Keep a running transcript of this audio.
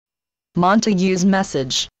Montague's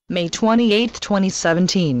message, May 28,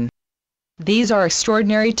 2017. These are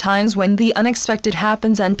extraordinary times when the unexpected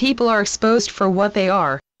happens and people are exposed for what they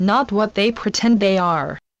are, not what they pretend they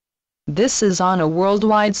are. This is on a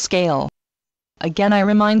worldwide scale. Again, I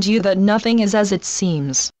remind you that nothing is as it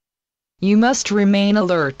seems. You must remain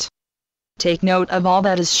alert. Take note of all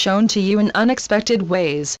that is shown to you in unexpected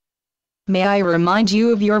ways. May I remind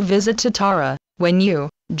you of your visit to Tara, when you,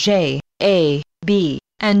 J, A, B,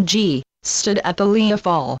 and G, stood at the Leah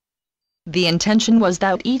Fall. The intention was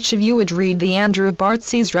that each of you would read the Andrew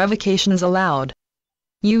Bartse's revocations aloud.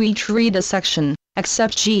 You each read a section,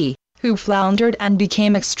 except G, who floundered and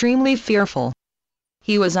became extremely fearful.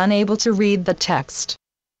 He was unable to read the text.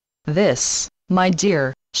 This, my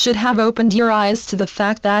dear, should have opened your eyes to the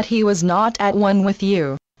fact that he was not at one with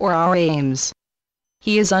you, or our aims.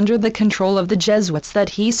 He is under the control of the Jesuits that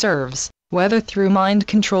he serves, whether through mind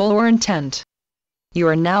control or intent. You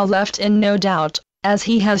are now left in no doubt, as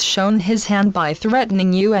he has shown his hand by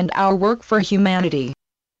threatening you and our work for humanity.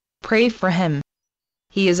 Pray for him.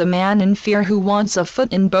 He is a man in fear who wants a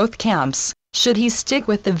foot in both camps, should he stick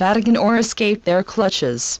with the Vatican or escape their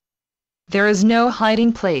clutches. There is no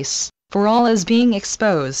hiding place, for all is being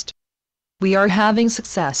exposed. We are having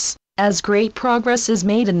success, as great progress is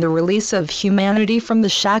made in the release of humanity from the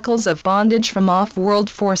shackles of bondage from off-world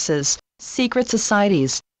forces, secret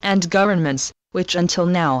societies, and governments, which until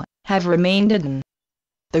now, have remained hidden.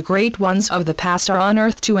 The great ones of the past are on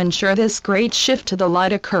earth to ensure this great shift to the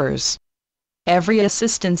light occurs. Every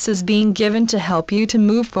assistance is being given to help you to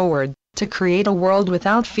move forward, to create a world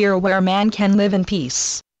without fear where man can live in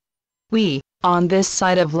peace. We, on this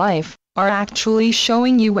side of life, are actually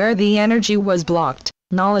showing you where the energy was blocked,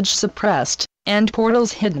 knowledge suppressed, and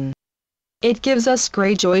portals hidden. It gives us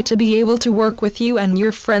great joy to be able to work with you and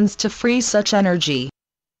your friends to free such energy.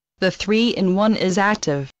 The 3-in-1 is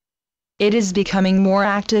active. It is becoming more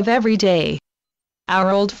active every day.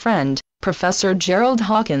 Our old friend, Professor Gerald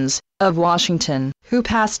Hawkins, of Washington, who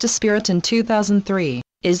passed to spirit in 2003,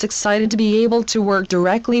 is excited to be able to work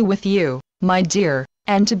directly with you, my dear,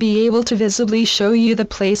 and to be able to visibly show you the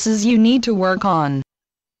places you need to work on.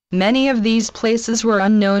 Many of these places were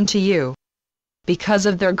unknown to you. Because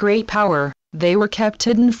of their great power, they were kept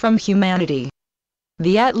hidden from humanity.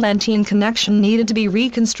 The Atlantean connection needed to be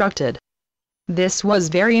reconstructed. This was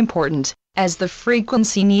very important, as the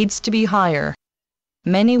frequency needs to be higher.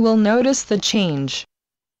 Many will notice the change.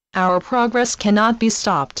 Our progress cannot be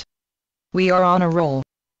stopped. We are on a roll.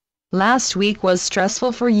 Last week was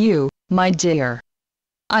stressful for you, my dear.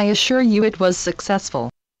 I assure you it was successful.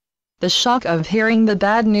 The shock of hearing the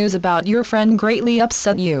bad news about your friend greatly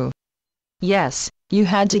upset you. Yes, you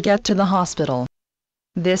had to get to the hospital.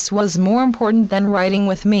 This was more important than writing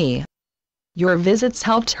with me. Your visits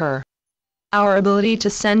helped her. Our ability to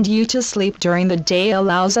send you to sleep during the day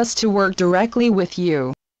allows us to work directly with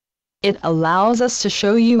you. It allows us to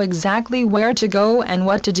show you exactly where to go and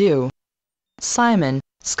what to do. Simon,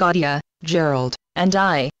 Scotia, Gerald, and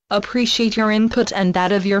I appreciate your input and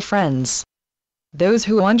that of your friends. Those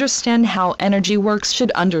who understand how energy works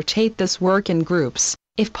should undertake this work in groups,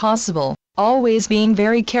 if possible, always being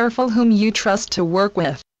very careful whom you trust to work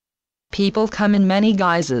with. People come in many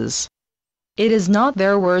guises. It is not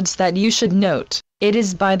their words that you should note, it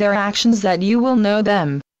is by their actions that you will know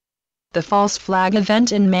them. The false flag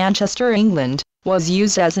event in Manchester, England, was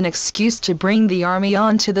used as an excuse to bring the army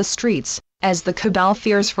onto the streets, as the cabal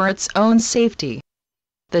fears for its own safety.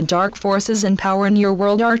 The dark forces in power in your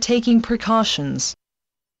world are taking precautions.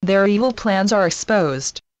 Their evil plans are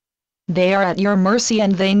exposed. They are at your mercy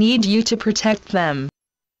and they need you to protect them.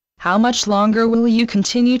 How much longer will you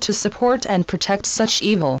continue to support and protect such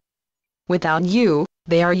evil? Without you,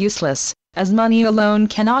 they are useless, as money alone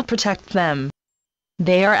cannot protect them.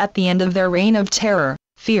 They are at the end of their reign of terror,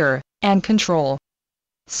 fear, and control.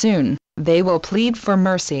 Soon, they will plead for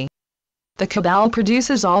mercy. The cabal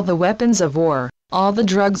produces all the weapons of war, all the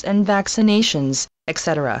drugs and vaccinations,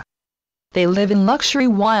 etc. They live in luxury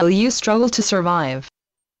while you struggle to survive.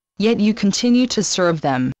 Yet you continue to serve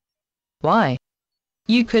them. Why?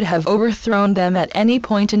 You could have overthrown them at any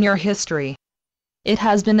point in your history. It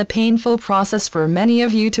has been a painful process for many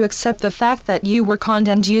of you to accept the fact that you were conned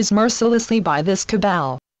and used mercilessly by this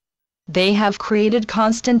cabal. They have created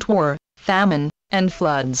constant war, famine, and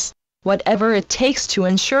floods, whatever it takes to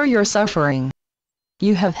ensure your suffering.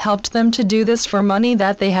 You have helped them to do this for money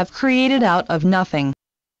that they have created out of nothing.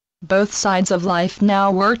 Both sides of life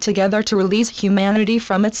now work together to release humanity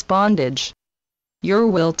from its bondage. Your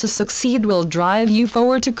will to succeed will drive you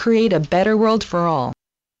forward to create a better world for all.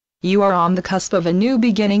 You are on the cusp of a new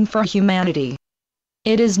beginning for humanity.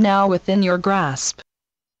 It is now within your grasp.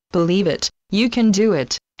 Believe it, you can do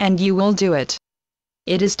it, and you will do it.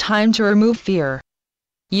 It is time to remove fear.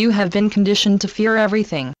 You have been conditioned to fear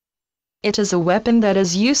everything. It is a weapon that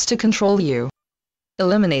is used to control you.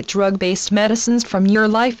 Eliminate drug-based medicines from your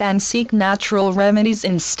life and seek natural remedies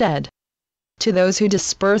instead. To those who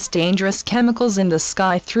disperse dangerous chemicals in the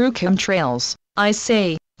sky through chemtrails, I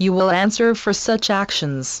say, you will answer for such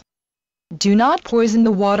actions. Do not poison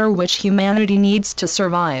the water which humanity needs to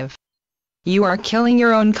survive. You are killing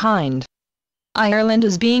your own kind. Ireland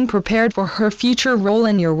is being prepared for her future role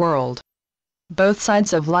in your world. Both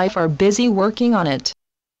sides of life are busy working on it.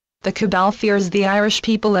 The cabal fears the Irish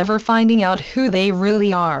people ever finding out who they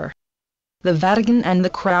really are. The Vatican and the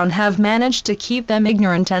Crown have managed to keep them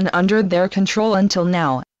ignorant and under their control until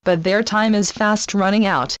now, but their time is fast running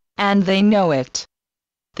out, and they know it.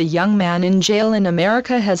 The young man in jail in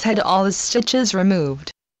America has had all his stitches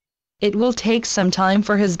removed. It will take some time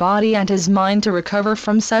for his body and his mind to recover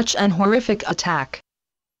from such an horrific attack.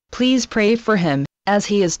 Please pray for him, as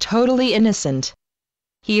he is totally innocent.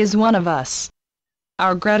 He is one of us.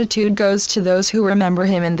 Our gratitude goes to those who remember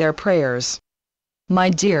him in their prayers. My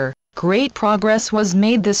dear, great progress was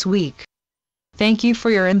made this week. Thank you for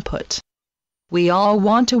your input. We all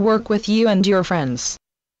want to work with you and your friends.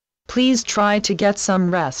 Please try to get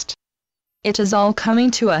some rest. It is all coming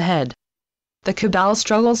to a head. The cabal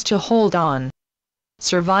struggles to hold on.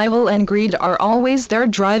 Survival and greed are always their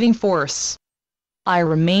driving force. I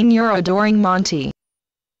remain your adoring Monty.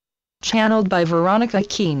 Channeled by Veronica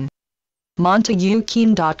Keane.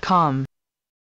 MontagueKeane.com